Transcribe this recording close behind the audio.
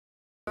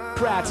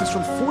Kratz is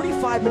from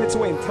 45 minutes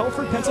away in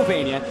Telford,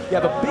 Pennsylvania. You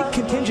have a big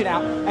contingent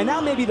out, and now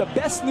maybe the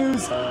best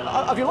news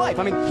of your life.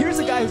 I mean, here's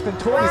a guy who's been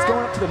told he's going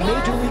up to the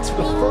major leagues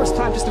for the first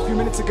time just a few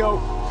minutes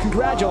ago.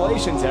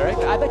 Congratulations, Erik.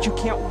 I bet you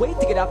can't wait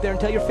to get out there and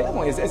tell your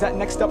family. Is that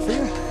next up for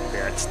you?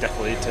 Yeah, it's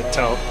definitely to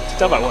tell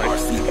my wife.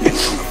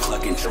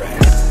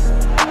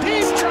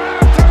 He's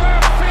drive to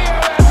left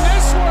field, and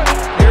this one.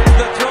 Here's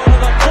the throw to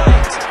the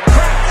plate.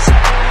 Kratz.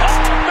 Oh,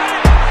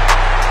 man.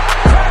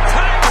 Kratz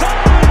hangs on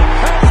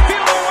and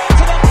fielder went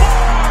to the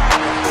far.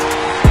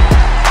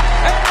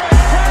 Erik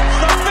Kratz,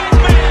 the big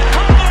man,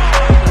 hung on.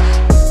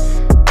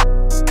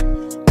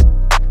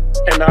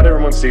 And not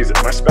everyone sees it.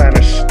 My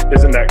Spanish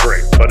isn't that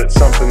great, but it's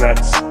something that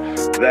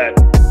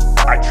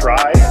I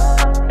try,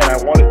 and I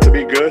want it to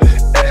be good.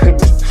 And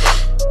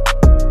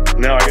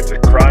now I get to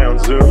cry on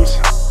Zooms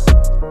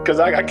because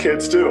I got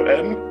kids too,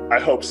 and I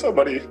hope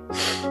somebody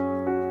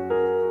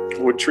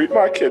would treat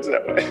my kids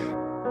that way.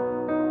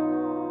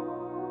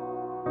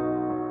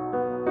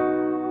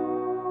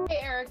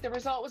 Hey, Erik, the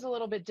result was a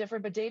little bit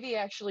different, but Davey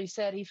actually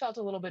said he felt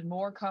a little bit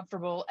more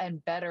comfortable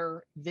and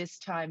better this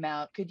time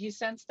out. Could you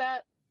sense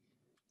that?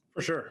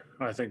 For sure.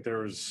 I think there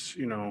was,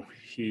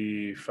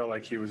 he felt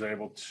like he was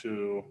able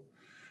to,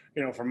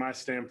 from my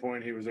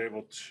standpoint, he was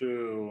able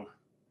to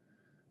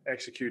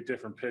execute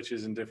different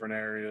pitches in different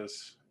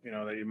areas,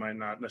 that you might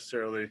not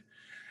necessarily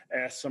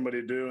ask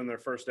somebody to do in their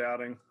first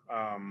outing.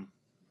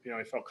 He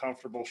felt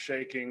comfortable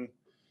shaking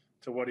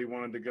to what he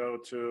wanted to go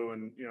to.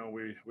 And,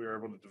 we were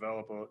able to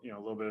develop a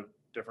little bit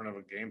different of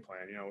a game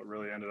plan. What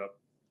really ended up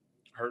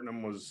hurting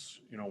him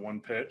was, one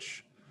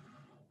pitch.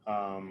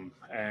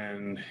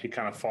 And he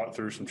kind of fought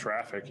through some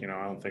traffic. I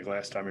don't think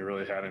last time he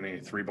really had any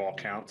 3-ball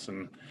counts,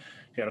 and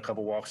he had a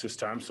couple walks this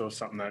time. So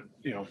something that,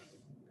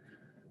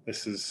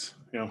 this is,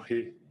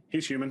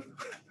 he's human.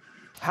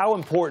 How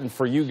important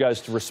for you guys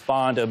to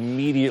respond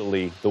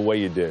immediately the way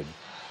you did?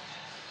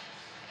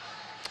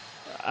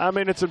 I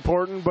mean, it's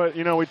important, but,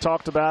 we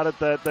talked about it,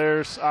 that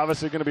there's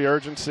obviously going to be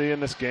urgency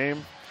in this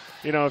game.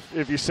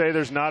 If you say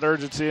there's not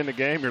urgency in the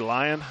game, you're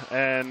lying.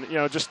 And,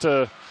 just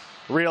to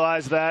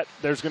realize that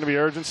there's going to be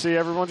urgency,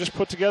 everyone just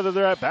put together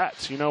their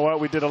at-bats. You know what?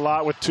 We did a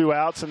lot with 2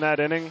 outs in that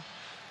inning.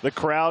 The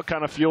crowd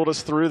kind of fueled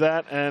us through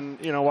that. And,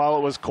 while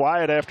it was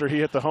quiet after he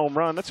hit the home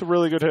run, that's a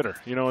really good hitter.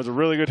 Was a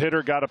really good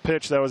hitter, got a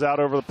pitch that was out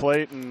over the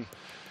plate, and,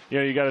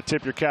 you got to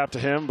tip your cap to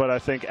him. But I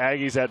think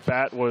Aggie's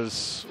at-bat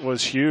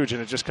was huge,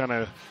 and it just kind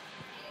of,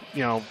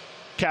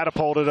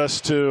 catapulted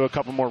us to a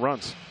couple more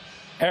runs.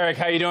 Erik,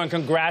 how you doing?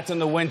 Congrats on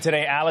the win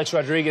today. Alex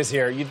Rodriguez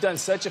here. You've done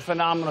such a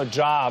phenomenal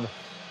job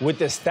with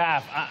the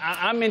staff.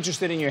 I'm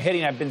interested in your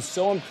hitting. I've been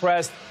so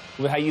impressed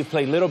with how you've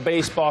played little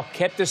baseball,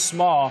 kept it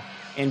small,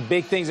 and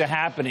big things are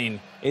happening.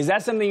 Is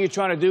that something you're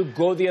trying to do,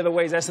 go the other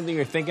way? Is that something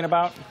you're thinking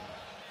about?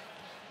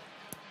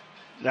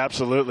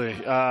 Absolutely.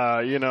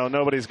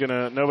 Nobody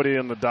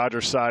on the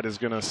Dodgers side is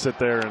going to sit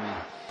there and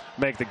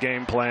make the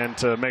game plan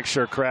to make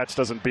sure Kratz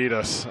doesn't beat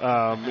us.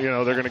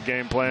 They're going to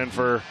game plan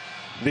for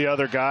the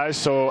other guys.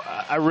 So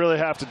I really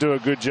have to do a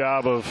good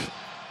job of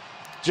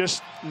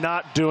just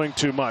not doing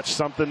too much.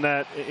 Something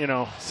that,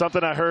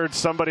 something I heard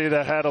somebody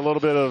that had a little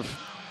bit of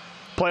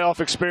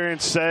playoff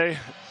experience say,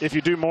 if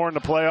you do more in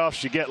the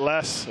playoffs, you get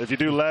less. If you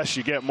do less,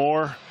 you get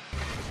more.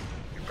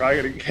 You're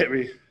probably going to get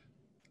me a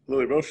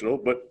little emotional,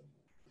 but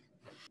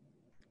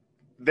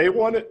they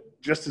want it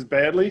just as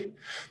badly,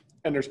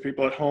 and there's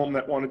people at home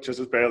that want it just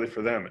as badly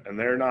for them, and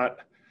they're not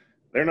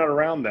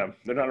around them.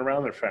 They're not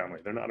around their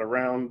family. They're not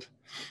around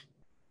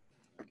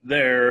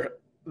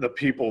the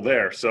people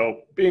there.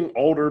 So being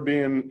older,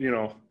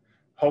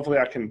 hopefully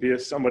I can be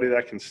somebody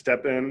that can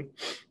step in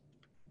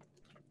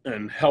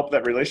and help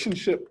that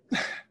relationship.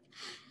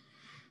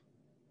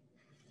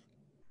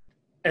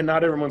 And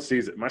not everyone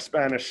sees it. My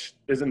Spanish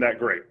isn't that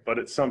great, but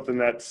it's something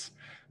that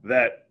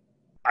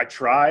I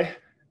try,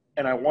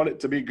 and I want it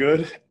to be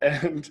good.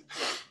 And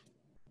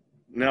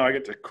now I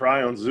get to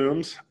cry on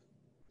Zooms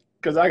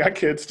because I got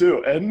kids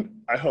too,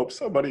 and I hope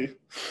somebody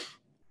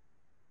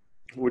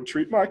would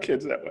treat my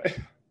kids that way.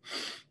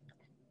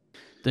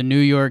 The New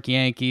York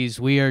Yankees,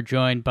 we are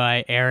joined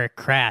by Erik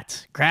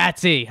Kratz.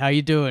 Kratzy, how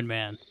you doing,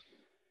 man?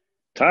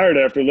 Tired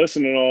after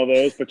listening to all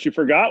those, but you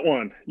forgot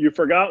one. You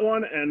forgot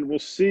one, and we'll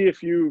see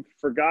if you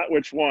forgot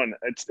which one.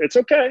 It's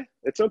okay.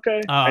 It's okay.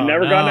 Oh, I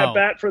never no. got that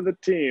bat for the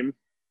team,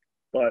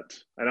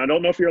 and I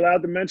don't know if you're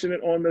allowed to mention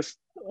it on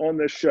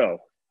this show.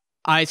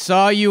 I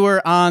saw you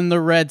were on the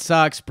Red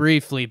Sox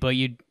briefly, but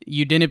you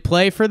didn't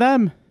play for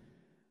them?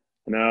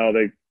 No,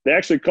 they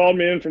actually called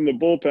me in from the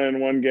bullpen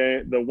one of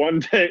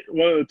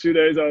the 2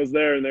 days I was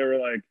there, and they were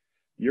like,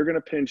 "You're going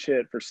to pinch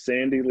hit for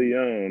Sandy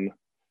Leone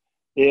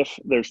if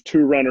there's 2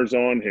 runners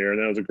on here." And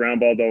there was a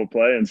ground ball double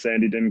play, and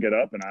Sandy didn't get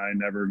up, and I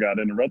never got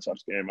in the Red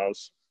Sox game. I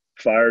was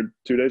fired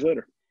 2 days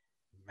later.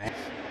 Man,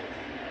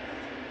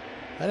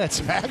 that had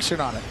some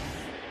action on it.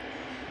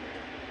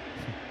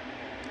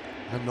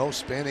 And no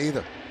spin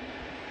either.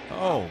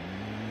 Oh,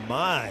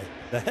 my.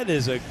 That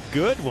is a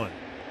good one.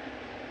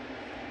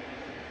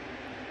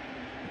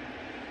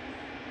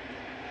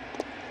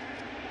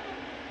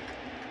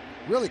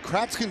 Really,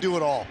 Kratz can do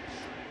it all.